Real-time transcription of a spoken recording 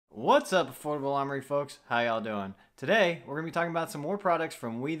What's up, Affordable Armory folks? How y'all doing? Today, we're going to be talking about some more products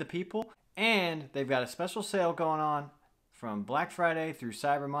from We the People, and they've got a special sale going on from Black Friday through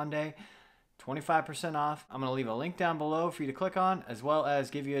Cyber Monday, 25% off. I'm going to leave a link down below for you to click on, as well as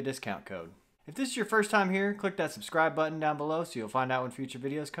give you a discount code. If this is your first time here, click that subscribe button down below so you'll find out when future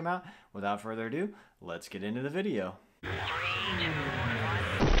videos come out. Without further ado, let's get into the video.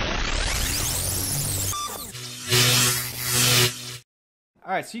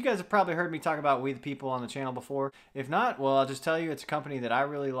 Alright, so you guys have probably heard me talk about We the People on the channel before. If not, well, I'll just tell you it's a company that I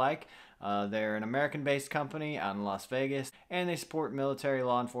really like. They're an American-based company out in Las Vegas, and they support military,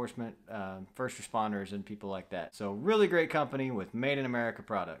 law enforcement, first responders, and people like that. So really great company with Made in America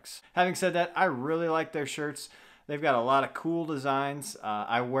products. Having said that, I really like their shirts. They've got a lot of cool designs.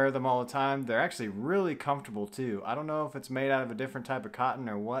 I wear them all the time. They're actually really comfortable too. I don't know if it's made out of a different type of cotton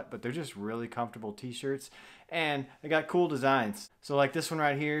or what, but they're just really comfortable t-shirts. And they got cool designs. So like this one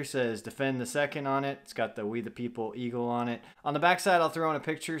right here says Defend the Second on it. It's got the We the People eagle on it. On the back side, I'll throw in a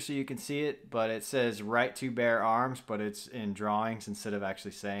picture so you can see it, but it says Right to Bear Arms, but it's in drawings instead of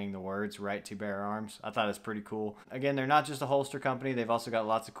actually saying the words Right to Bear Arms. I thought it's pretty cool. Again, they're not just a holster company. They've also got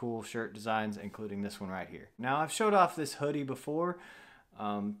lots of cool shirt designs, including this one right here. Now, I've showed off this hoodie before.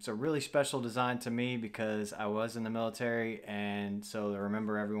 It's a really special design to me because I was in the military, and so I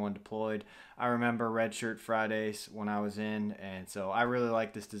remember everyone deployed. I remember Red Shirt Fridays when I was in, and so I really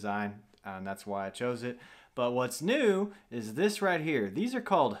like this design, and that's why I chose it. But what's new is this right here. These are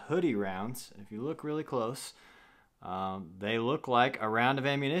called hoodie rounds. If you look really close, they look like a round of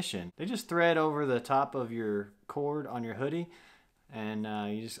ammunition. They just thread over the top of your cord on your hoodie, and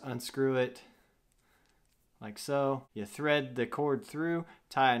you just unscrew it like so. You thread the cord through,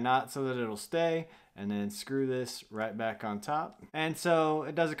 tie a knot so that it'll stay, and then screw this right back on top. And so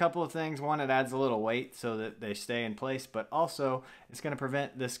it does a couple of things. One, it adds a little weight so that they stay in place, but also it's going to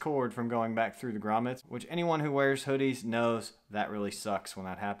prevent this cord from going back through the grommets, which anyone who wears hoodies knows that really sucks when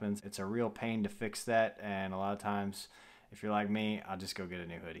that happens. It's a real pain to fix that, and a lot of times, if you're like me, I'll just go get a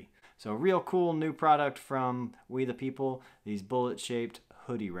new hoodie. So real cool new product from We the People, these bullet-shaped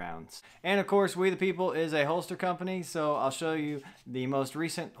hoodie rounds. And of course, We the People is a holster company, so I'll show you the most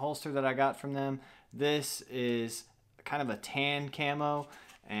recent holster that I got from them. This is kind of a tan camo,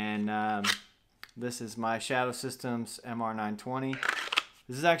 and this is my Shadow Systems MR920.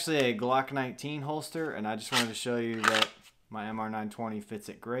 This is actually a Glock 19 holster, and I just wanted to show you that my MR920 fits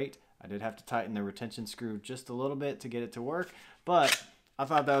it great. I did have to tighten the retention screw just a little bit to get it to work, but I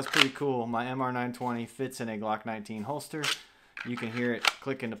thought that was pretty cool. My MR920 fits in a Glock 19 holster. You can hear it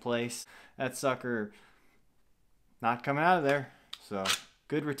click into place. That sucker not coming out of there. So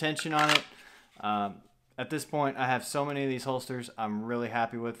good retention on it. At this point, I have so many of these holsters. I'm really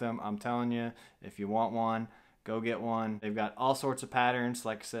happy with them. I'm telling you, if you want one, go get one. They've got all sorts of patterns.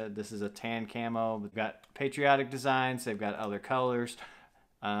 Like I said, this is a tan camo. They've got patriotic designs. They've got other colors.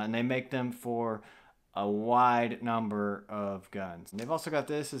 And they make them for a wide number of guns. And they've also got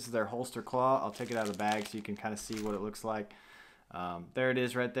this is their holster claw. I'll take it out of the bag so you can kind of see what it looks like. There it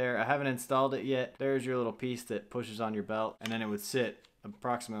is right there. I haven't installed it yet. There's your little piece that pushes on your belt, and then it would sit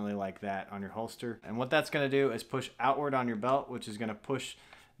approximately like that on your holster. And what that's going to do is push outward on your belt, which is going to push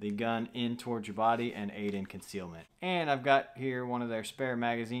the gun in towards your body and aid in concealment. And I've got here one of their spare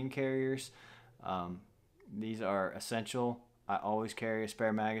magazine carriers. These are essential. I always carry a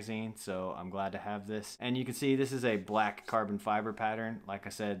spare magazine, so I'm glad to have this. And you can see this is a black carbon fiber pattern. Like I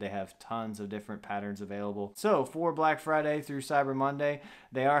said, they have tons of different patterns available. So for Black Friday through Cyber Monday,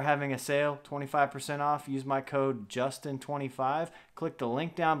 they are having a sale, 25% off. Use my code JUSTIN25. Click the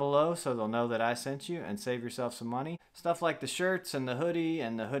link down below so they'll know that I sent you and save yourself some money. Stuff like the shirts and the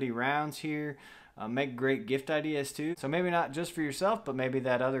hoodie rounds here. Make great gift ideas too. So maybe not just for yourself, but maybe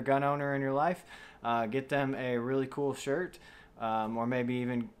that other gun owner in your life. Get them a really cool shirt. Or maybe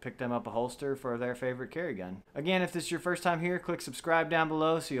even pick them up a holster for their favorite carry gun. Again, if this is your first time here, click subscribe down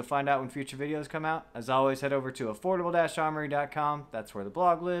below so you'll find out when future videos come out. As always, head over to affordable-armory.com. That's where the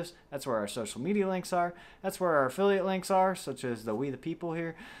blog lives. That's where our social media links are. That's where our affiliate links are, such as the We the People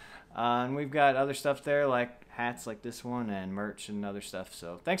here. And we've got other stuff there like hats like this one and merch and other stuff.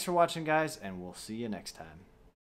 So thanks for watching, guys, and we'll see you next time.